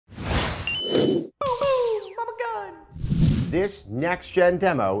Mama gun! This next-gen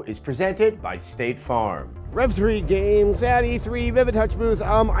demo is presented by State Farm. Rev 3 Games at E3 Vivid Touch booth.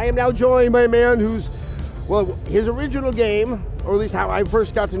 I am now joined by a man who's, well, his original game, or at least how I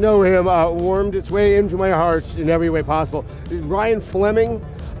first got to know him, warmed its way into my heart in every way possible. This is Ryan Fleming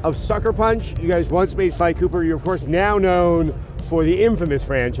of Sucker Punch. You guys once made Sly Cooper. You're of course now known for the infamous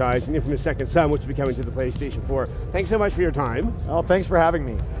franchise, and infamous Second Son, which will be coming to the PlayStation 4. Thanks so much for your time. Oh, thanks for having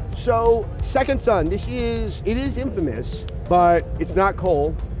me. So, Second Son, it is infamous, but it's not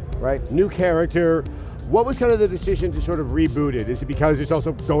Cole, right? New character. What was kind of the decision to sort of reboot it? Is it because it's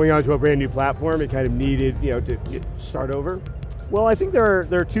also going onto a brand new platform, it kind of needed, to start over? Well, I think there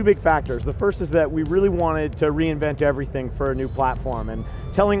are two big factors. The first is that we really wanted to reinvent everything for a new platform, and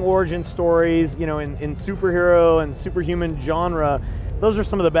telling origin stories, in superhero and superhuman genre, those are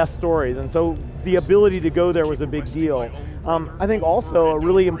some of the best stories, and so the ability to go there was a big deal. I think also a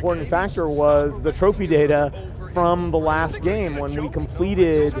really important factor was the trophy data from the last game when we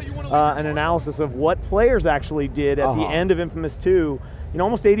completed an analysis of what players actually did at the end of Infamous 2.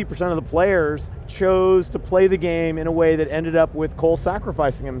 Almost 80% of the players chose to play the game in a way that ended up with Cole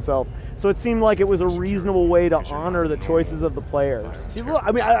sacrificing himself. So it seemed like it was a reasonable way to honor the choices of the players. See, look,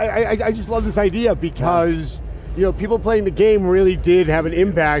 I mean, I just love this idea because people playing the game really did have an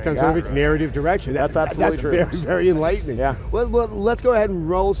impact on sort of its narrative direction. That's absolutely true. That's very enlightening. Yeah. Well, let's go ahead and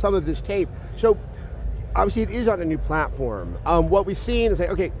roll some of this tape. So, obviously it is on a new platform. What we've seen is like,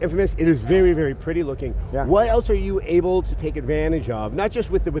 okay, Infamous, it is very, very pretty looking. Yeah. What else are you able to take advantage of? Not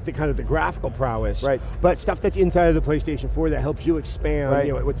just with the kind of the graphical prowess, right, but stuff that's inside of the PlayStation 4 that helps you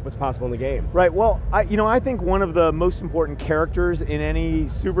expand what's possible in the game. Right, well, I think one of the most important characters in any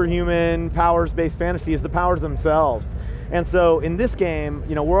superhuman powers-based fantasy is the powers themselves. And so in this game,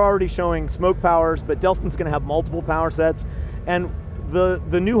 we're already showing smoke powers, but Delston's gonna have multiple power sets, and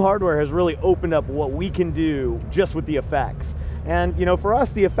the new hardware has really opened up what we can do just with the effects. And for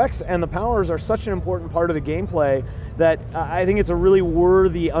us, the effects and the powers are such an important part of the gameplay that I think it's a really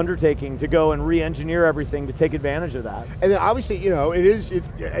worthy undertaking to go and re-engineer everything to take advantage of that. And then obviously,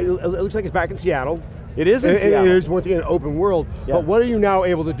 it looks like it's back in Seattle. It is in Seattle. It is, once again, an open world. Yeah. But what are you now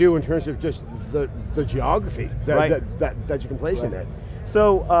able to do in terms of just the geography that you can place in it?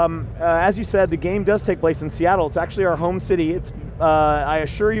 So, as you said, the game does take place in Seattle. It's actually our home city. It's, I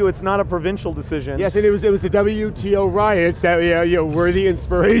assure you, it's not a provincial decision. Yes, and it was the WTO riots that were the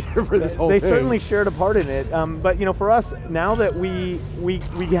inspiration for this whole thing. They certainly shared a part in it. But for us, now that we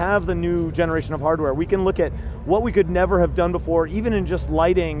have the new generation of hardware, we can look at what we could never have done before, even in just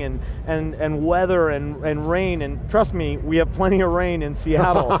lighting and weather and rain. And trust me, we have plenty of rain in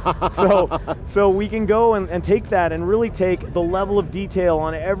Seattle. so we can go and take that and really take the level of detail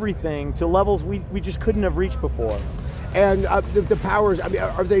on everything to levels we just couldn't have reached before. And the powers, I mean,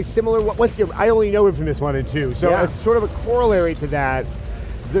 are they similar? Once again, I only know Infamous 1 and 2, so as sort of a corollary to that,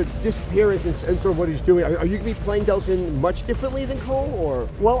 the disappearance and sort of what he's doing, are you going to be playing Delston much differently than Cole, or?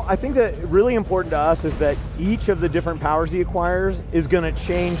 Well, I think that really important to us is that each of the different powers he acquires is going to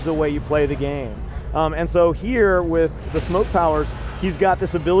change the way you play the game. And so here, with the smoke powers, he's got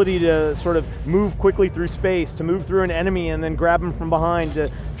this ability to sort of move quickly through space, to move through an enemy and then grab him from behind, to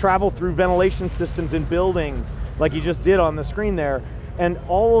travel through ventilation systems in buildings, like he just did on the screen there. And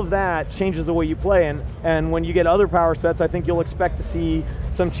all of that changes the way you play, and when you get other power sets, I think you'll expect to see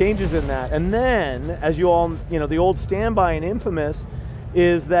some changes in that. And then, as you all, the old standby in Infamous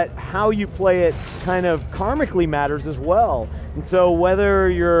is that how you play it kind of karmically matters as well. And so whether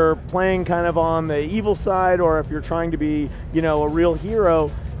you're playing kind of on the evil side or if you're trying to be, a real hero,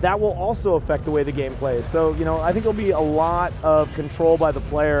 that will also affect the way the game plays. So, I think there'll be a lot of control by the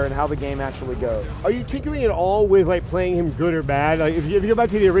player and how the game actually goes. Are you tinkering at all with like playing him good or bad? Like if you go back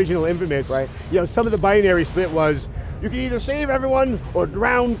to the original Infamous, right? Some of the binary split was you can either save everyone or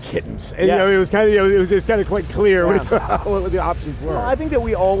drown kittens. And it was kind of it was kind of quite clear what the options were. Well, I think that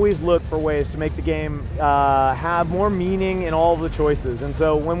we always look for ways to make the game have more meaning in all of the choices. And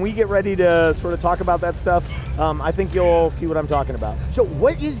so when we get ready to sort of talk about that stuff, I think you'll see what I'm talking about. So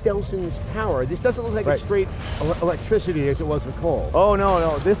what is Delston's power? This doesn't look like a straight electricity as it was with Cole. Oh,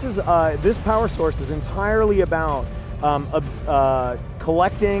 no. This is this power source is entirely about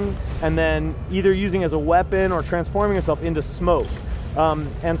collecting and then either using as a weapon or transforming itself into smoke.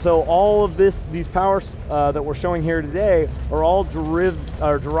 And so all of these powers that we're showing here today are all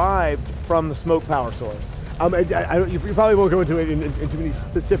derived from the smoke power source. You probably won't go into it in too many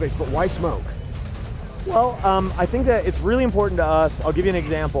specifics, but why smoke? Well, I think that it's really important to us. I'll give you an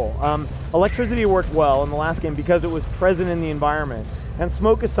example. Electricity worked well in the last game because it was present in the environment. and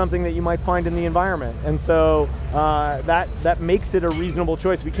smoke is something that you might find in the environment. And so that makes it a reasonable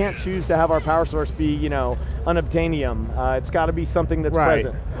choice. We can't choose to have our power source be, unobtainium. It's got to be something that's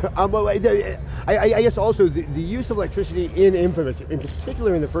present. Well, I guess also the use of electricity in Infamous, in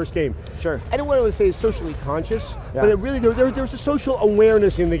particular in the first game. Sure. I don't want to say socially conscious, but it really there's a social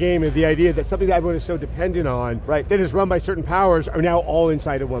awareness in the game of the idea that something that everyone is so dependent on, that is run by certain powers, are now all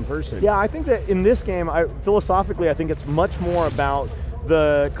inside of one person. Yeah, I think that in this game, philosophically, I think it's much more about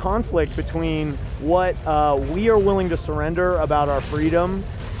the conflict between what we are willing to surrender about our freedom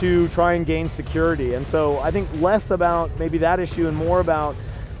to try and gain security. And so I think less about maybe that issue and more about,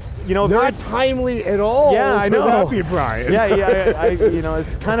 not timely at all. Yeah, I know. That be, Brian. Yeah,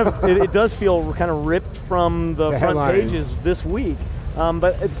 it's kind of, it does feel kind of ripped from the front pages this week.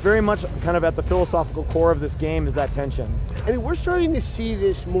 But it's very much kind of at the philosophical core of this game is that tension. I mean, we're starting to see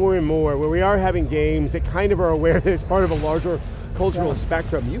this more and more, where we are having games that kind of are aware that it's part of a larger cultural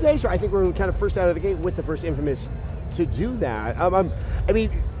spectrum. You guys, I think, were kind of first out of the gate with the first Infamous to do that. I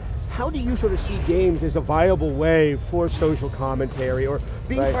mean, how do you sort of see games as a viable way for social commentary or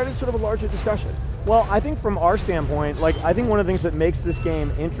being part of sort of a larger discussion? Well, I think from our standpoint, I think one of the things that makes this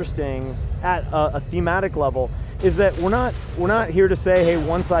game interesting at a thematic level is that we're not here to say, hey,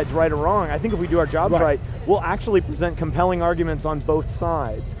 one side's right or wrong. I think if we do our jobs right, we'll actually present compelling arguments on both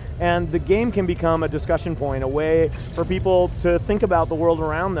sides. And the game can become a discussion point, a way for people to think about the world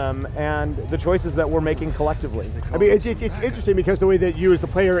around them and the choices that we're making collectively. I mean, it's interesting because the way that you as the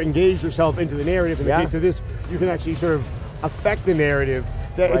player engage yourself into the narrative, in the case of this, you can actually sort of affect the narrative.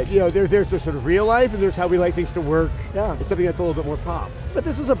 That it's, there's this sort of real life and there's how we like things to work. Yeah. It's something that's a little bit more pop. But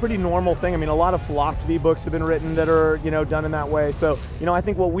this is a pretty normal thing. I mean, a lot of philosophy books have been written that are, done in that way. So, I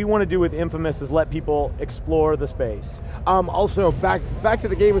think what we want to do with Infamous is let people explore the space. Also, back to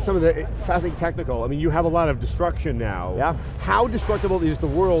the game with some of the fascinating technical. I mean, you have a lot of destruction now. Yeah. How destructible is the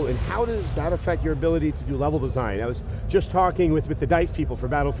world, and how does that affect your ability to do level design? I was just talking with the DICE people for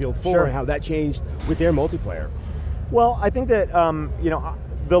Battlefield 4 and how that changed with their multiplayer. Well, I think that,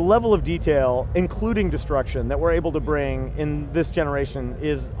 the level of detail, including destruction, that we're able to bring in this generation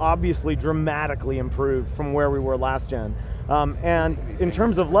is obviously dramatically improved from where we were last gen. And in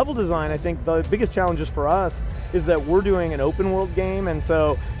terms of level design, I think the biggest challenges for us is that we're doing an open world game, and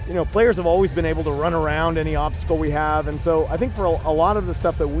so players have always been able to run around any obstacle we have, and so I think for a lot of the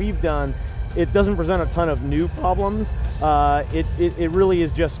stuff that we've done, it doesn't present a ton of new problems. It really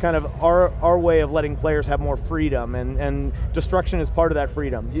is just kind of our way of letting players have more freedom, and destruction is part of that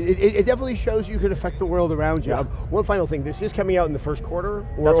freedom. It definitely shows you can affect the world around you. One final thing, this is coming out in the first quarter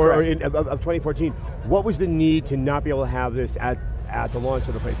of 2014. What was the need to not be able to have this at the launch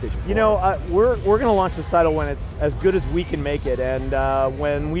of the PlayStation 4? We're going to launch this title when it's as good as we can make it, and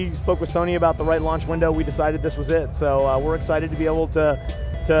when we spoke with Sony about the right launch window, we decided this was it. So we're excited to be able to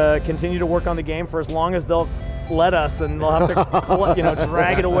continue to work on the game for as long as they'll let us, and they'll have to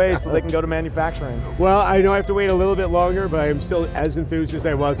drag it away so they can go to manufacturing. Well, I know I have to wait a little bit longer, but I am still as enthused as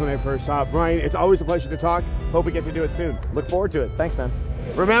I was when I first saw it. Brian, it's always a pleasure to talk. Hope we get to do it soon. Look forward to it. Thanks, man.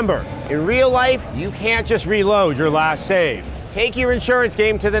 Remember, in real life, you can't just reload your last save. Take your insurance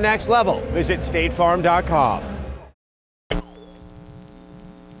game to the next level. Visit statefarm.com.